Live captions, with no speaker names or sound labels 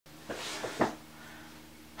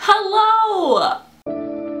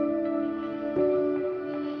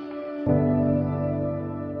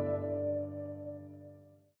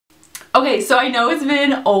so I know it's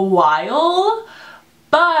been a while,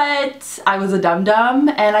 but I was a dum-dum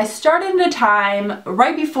and I started at a time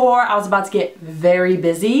right before I was about to get very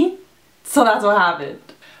busy. So that's what happened.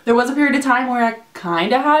 There was a period of time where I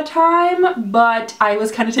kind of had time, but I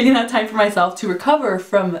was kind of taking that time for myself to recover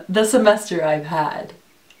from the semester I've had.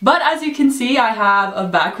 But as you can see, I have a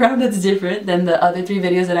background that's different than the other 3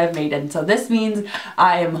 videos that I've made, and so this means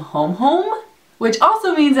I am home, which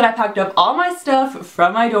also means that I packed up all my stuff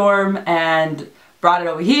from my dorm and brought it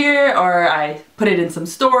over here, or I put it in some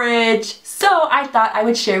storage. So I thought I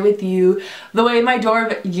would share with you the way my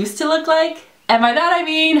dorm used to look like. And by that I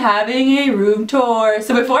mean having a room tour.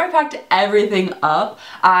 So before I packed everything up,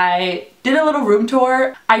 I did a little room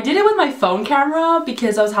tour. I did it with my phone camera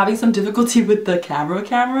because I was having some difficulty with the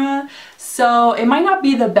camera. So it might not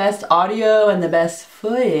be the best audio and the best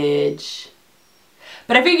footage,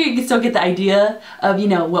 but I figured you could still get the idea of, you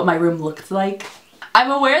know, what my room looks like.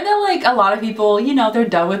 I'm aware that like a lot of people, you know, they're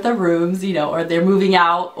done with their rooms, you know, or they're moving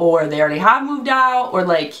out, or they already have moved out, or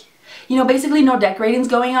like, you know, basically no decorating's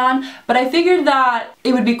going on. But I figured that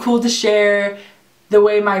it would be cool to share the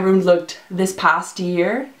way my room looked this past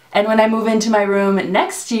year. And when I move into my room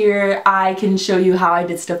next year, I can show you how I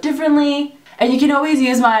did stuff differently. And you can always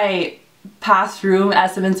use my past room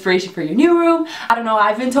as some inspiration for your new room. I don't know,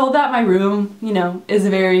 I've been told that my room, you know, is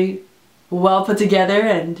very well put together,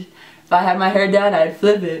 and if I had my hair done, I'd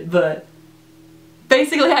flip it. But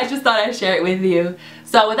basically, I just thought I'd share it with you.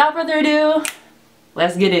 So without further ado,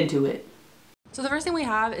 let's get into it. So the first thing we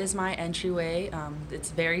have is my entryway.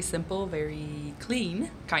 It's very simple, very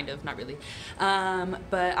clean, kind of, not really.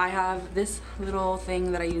 But I have this little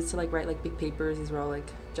thing that I use to like write like big papers. These are all like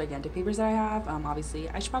gigantic papers that I have. Obviously,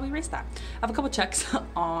 I should probably erase that. I have a couple checks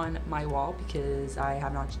on my wall because I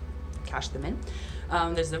have not cashed them in.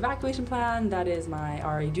 There's an evacuation plan, that is my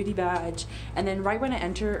RA duty badge, and then right when I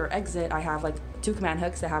enter or exit, I have like 2 command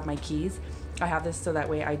hooks that have my keys. I have this so that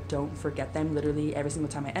way I don't forget them literally every single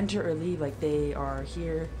time I enter or leave, like they are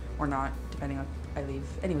here or not, depending on if I leave.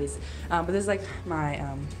 Anyways, but this is like my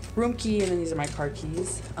room key, and then these are my car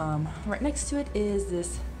keys. Right next to it is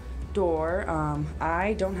this door.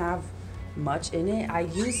 I don't have much in it. I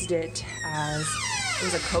used it as, it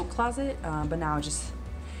was a coat closet, but now I just,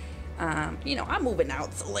 you know, I'm moving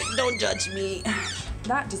out, so like don't judge me.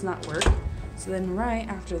 That does not work. So then right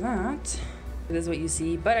after that, this is what you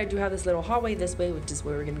see, but I do have this little hallway this way, which is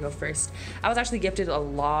where we're gonna go first. I was actually gifted a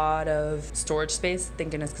lot of storage space,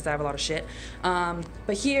 thank goodness, because I have a lot of shit.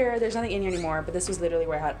 But here, there's nothing in here anymore, but this was literally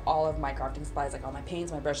where I had all of my crafting supplies, like all my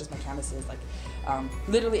paints, my brushes, my canvases, like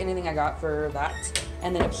literally anything I got for that.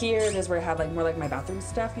 And then up here, there's where I have like more like my bathroom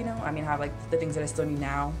stuff, you know? I mean, I have like the things that I still need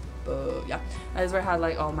now, but yeah. That is where I had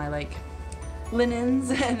like all my like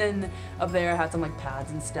linens, and then up there I had some like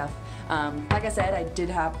pads and stuff. Like I said, I did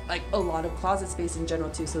have like a lot of closet space in general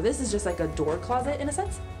too, so this is just like a door closet in a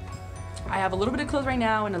sense. I have a little bit of clothes right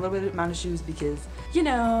now and a little bit amount of shoes because, you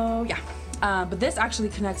know, yeah. But this actually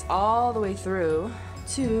connects all the way through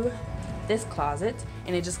to this closet,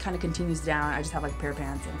 and it just kind of continues down. I just have like a pair of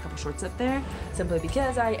pants and a couple shorts up there simply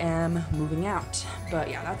because I am moving out. But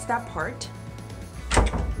yeah, that's that part.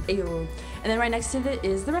 Ew. And then right next to it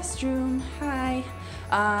is the restroom. Hi.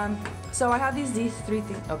 So I have these 3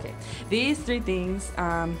 things. Okay, these 3 things.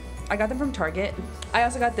 I got them from Target. I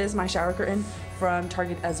also got this, my shower curtain, from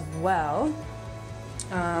Target as well.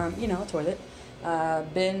 You know, toilet,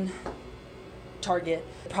 bin, Target,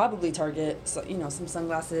 probably Target. So you know, some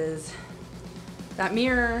sunglasses. That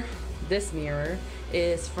mirror, this mirror,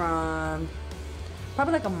 is from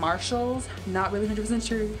probably like a Marshall's. Not really 100%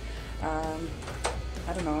 sure.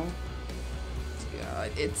 I don't know.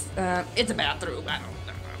 It's a bathroom. I don't know.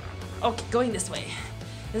 Okay, going this way.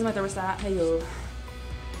 This is my thermostat. Heyo.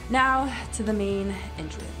 Now to the main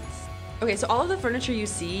entrance. Okay, so all of the furniture you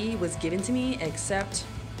see was given to me except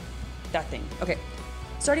that thing. Okay,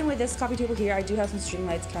 starting with this coffee table here, I do have some string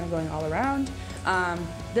lights kind of going all around.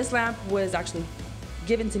 This lamp was actually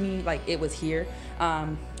given to me, like it was here. I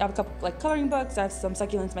have a couple like coloring books. I have some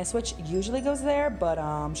succulents. My Switch usually goes there, but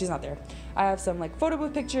she's not there. I have some like photo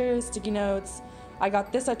booth pictures, sticky notes. I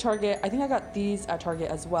got this at Target. I think I got these at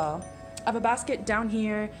Target as well. I have a basket down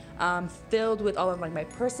here filled with all of like my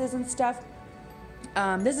purses and stuff.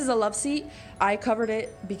 This is a love seat. I covered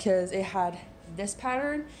it because it had this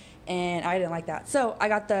pattern and I didn't like that. So I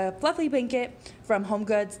got the fluffy blanket from Home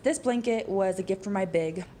Goods. This blanket was a gift from my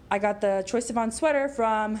big. I got the Troye Sivan sweater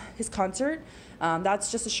from his concert.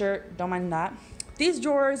 That's just a shirt, don't mind that. These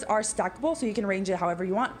drawers are stackable, so you can arrange it however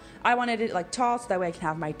you want. I wanted it like tall, so that way I can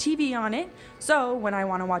have my TV on it. So when I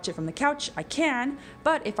want to watch it from the couch, I can.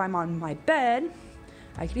 But if I'm on my bed,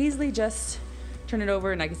 I could easily just turn it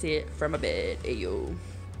over and I can see it from a bed. Ayo.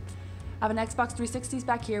 I have an Xbox 360s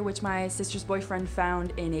back here, which my sister's boyfriend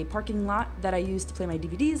found in a parking lot that I used to play my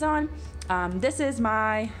DVDs on. This is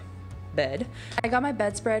my bed. I got my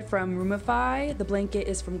bedspread from Roomify. The blanket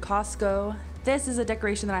is from Costco. This is a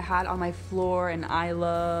decoration that I had on my floor and I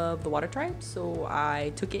love the water tribe, so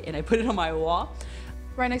I took it and I put it on my wall.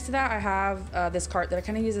 Right next to that I have this cart that I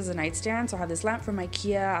kind of use as a nightstand. So I have this lamp from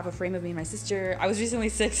IKEA, I have a frame of me and my sister. I was recently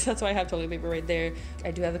sick, so that's why I have toilet paper right there.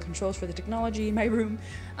 I do have the controls for the technology in my room.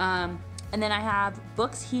 And then I have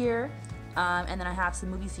books here, and then I have some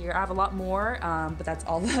movies here. I have a lot more, but that's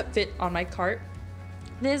all that fit on my cart.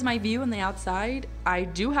 This is my view on the outside. I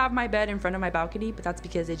do have my bed in front of my balcony, but that's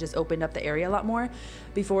because it just opened up the area a lot more.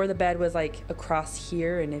 Before, the bed was like across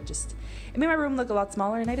here and it made my room look a lot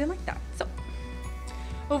smaller and I didn't like that. So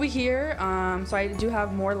over here, so I do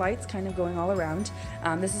have more lights kind of going all around.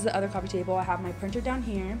 This is the other coffee table. I have my printer down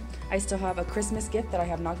here. I still have a Christmas gift that I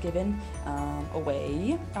have not given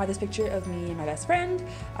away. I have this picture of me and my best friend.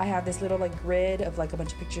 I have this little like grid of like a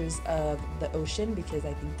bunch of pictures of the ocean because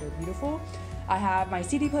I think they're beautiful. I have my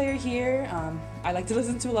CD player here. I like to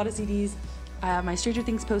listen to a lot of CDs. I have my Stranger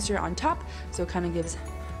Things poster on top, so it kind of gives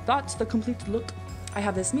that the complete look. I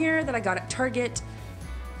have this mirror that I got at Target.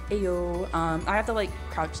 Ayo. I have to like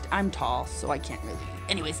crouch. I'm tall, so I can't really.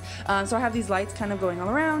 Anyways, so I have these lights kind of going all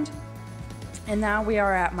around. And now we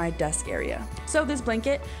are at my desk area. So this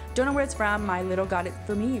blanket, don't know where it's from. My little got it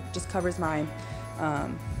for me. It just covers my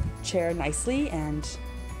chair nicely, and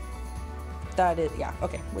that is, yeah,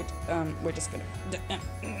 okay, we're just gonna,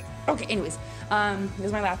 okay, anyways,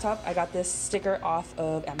 here's my laptop. I got this sticker off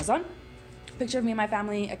of Amazon. Picture of me and my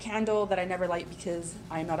family, a candle that I never light because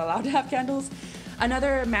I'm not allowed to have candles.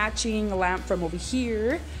 Another matching lamp from over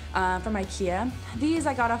here, from IKEA. These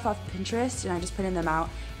I got off Pinterest and I just printed them out,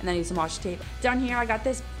 and then I used some washi tape. Down here I got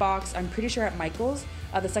this box, I'm pretty sure at Michael's.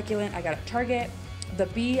 The succulent I got at Target. The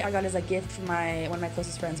bee I got as a gift from one of my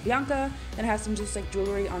closest friends, Bianca. Then it has some just like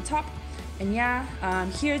jewelry on top. And yeah,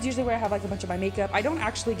 here's usually where I have like a bunch of my makeup. I don't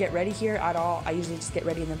actually get ready here at all. I usually just get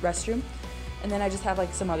ready in the restroom. And then I just have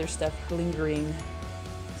like some other stuff lingering.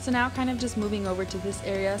 So now kind of just moving over to this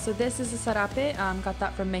area. So this is a sarape, got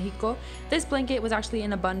that from Mexico. This blanket was actually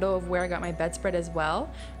in a bundle of where I got my bedspread as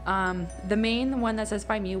well. The main one that says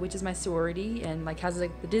by me, which is my sorority and like has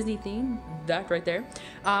like the Disney theme, that right there.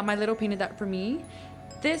 My little painted that for me.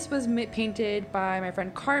 This was painted by my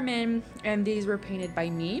friend Carmen, and these were painted by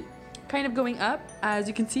me. Kind of going up, as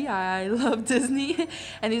you can see, I love Disney.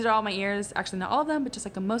 And these are all my ears, actually not all of them, but just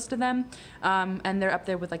like most of them. And they're up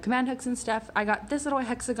there with like command hooks and stuff. I got this little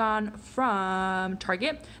hexagon from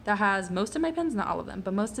Target that has most of my pins, not all of them,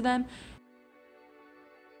 but most of them.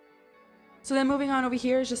 So then moving on over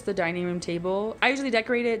here is just the dining room table. I usually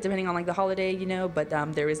decorate it depending on like the holiday, you know, but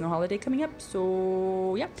there is no holiday coming up,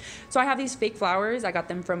 so yeah. So I have these fake flowers. I got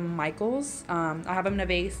them from Michael's. I have them in a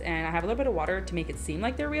vase and I have a little bit of water to make it seem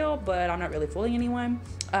like they're real, but I'm not really fooling anyone.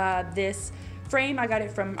 This frame, I got it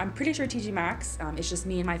from, I'm pretty sure TG Maxx. It's just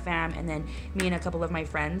me and my fam, and then me and a couple of my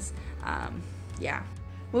friends. Yeah.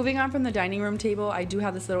 Moving on from the dining room table, I do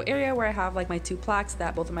have this little area where I have like my 2 plaques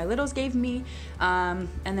that both of my littles gave me. And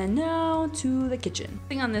then now to the kitchen.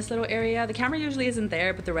 On this little area, the camera usually isn't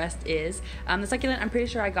there, but the rest is. The succulent, I'm pretty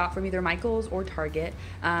sure I got from either Michael's or Target.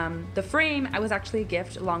 The frame, I was actually a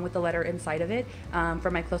gift along with the letter inside of it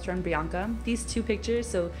from my close friend Bianca. These 2 pictures,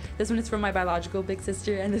 so this one is from my biological big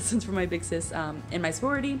sister and this one's from my big sis in my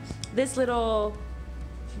sorority. This little,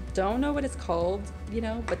 don't know what it's called, you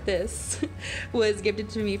know, but this was gifted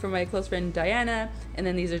to me from my close friend Diana, and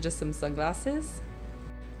then these are just some sunglasses.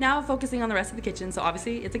 Now focusing on the rest of the kitchen. So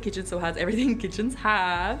obviously it's a kitchen, so it has everything kitchens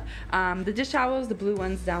have. The dish towels, the blue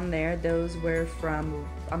ones down there, those were from,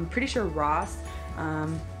 I'm pretty sure, Ross. I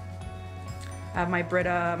have my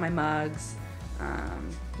Brita, my mugs,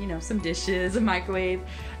 you know, some dishes, a microwave.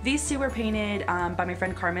 These 2 were painted by my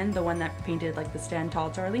friend Carmen, the one that painted like the Stand Tall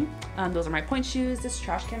Charlie. Those are my point shoes. This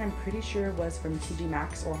trash can I'm pretty sure was from TG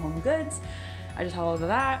Maxx or Home Goods. I just have all of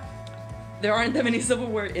that. There aren't that many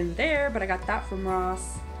silverware in there, but I got that from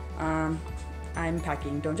Ross. I'm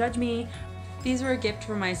packing, don't judge me. These were a gift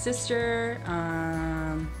from my sister.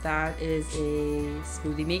 That is a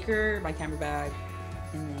smoothie maker, my camera bag,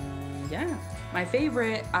 and then yeah. My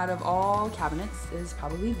favorite out of all cabinets is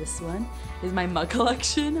probably this one, is my mug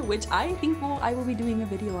collection, which I think I will be doing a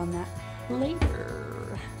video on that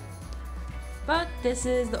later. But this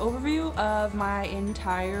is the overview of my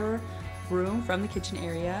entire room from the kitchen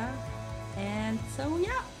area. And so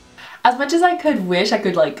yeah. As much as I could wish I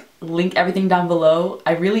could like link everything down below,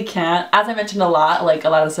 I really can't. As I mentioned a lot of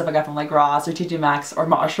the stuff I got from like Ross or TJ Maxx or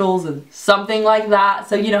Marshalls and something like that.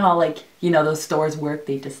 So you know how like, you know, those stores work,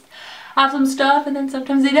 they just have some stuff and then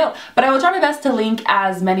sometimes they don't. But I will try my best to link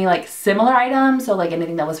as many like similar items. So like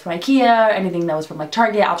anything that was from IKEA, anything that was from like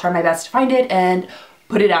Target, I'll try my best to find it and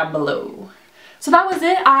put it down below. So that was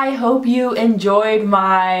it. I hope you enjoyed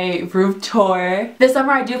my roof tour. This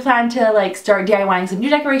summer I do plan to like start DIYing some new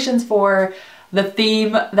decorations for the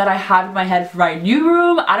theme that I have in my head for my new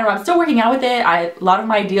room. I don't know, I'm still working out with it. A lot of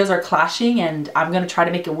my ideas are clashing and I'm gonna try to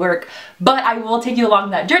make it work. But I will take you along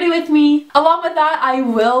that journey with me. Along with that, I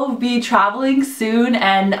will be traveling soon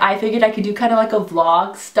and I figured I could do kind of like a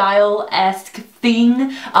vlog style-esque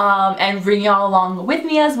thing and bring y'all along with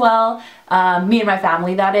me as well. Me and my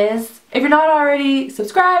family, that is. If you're not already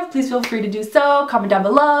subscribed, please feel free to do so. Comment down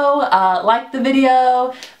below, like the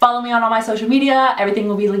video, follow me on all my social media. Everything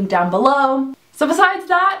will be linked down below. So besides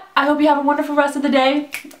that, I hope you have a wonderful rest of the day,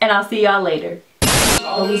 and I'll see y'all later.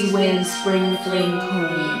 Always win spring fling queen.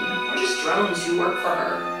 We're just drones who work for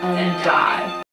her And die.